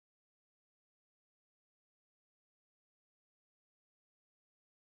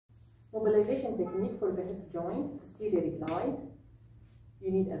Mobilization technique for the hip joint, posterior glide.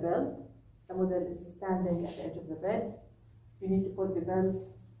 You need a belt. The model is standing at the edge of the bed. You need to put the belt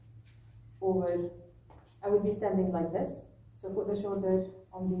over. I will be standing like this. So put the shoulder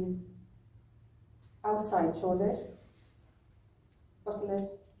on the outside shoulder. Buckle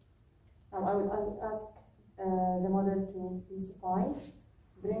it. Now I will ask the model to be supine.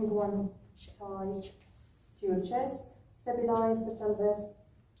 Bring one thigh to your chest. Stabilize the pelvis.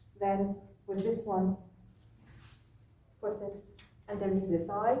 Then with this one, put it underneath the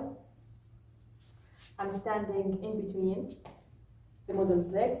thigh. I'm standing in between the model's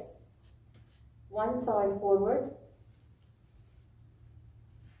legs. One thigh forward.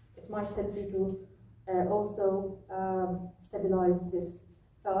 It might help you to also stabilize this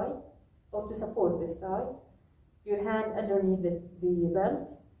thigh or to support this thigh. Your hand underneath the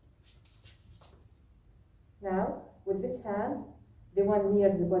belt. Now, with this hand, the one near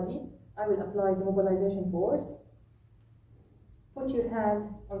the body, I will apply the mobilization force. Put your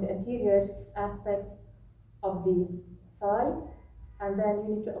hand on the anterior aspect of the thigh, and then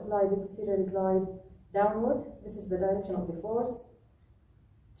you need to apply the posterior glide downward. This is the direction of the force.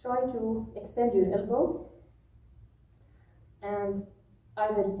 Try to extend your elbow, and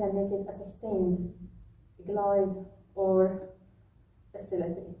either you can make it a sustained glide or a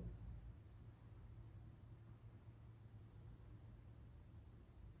stiletto.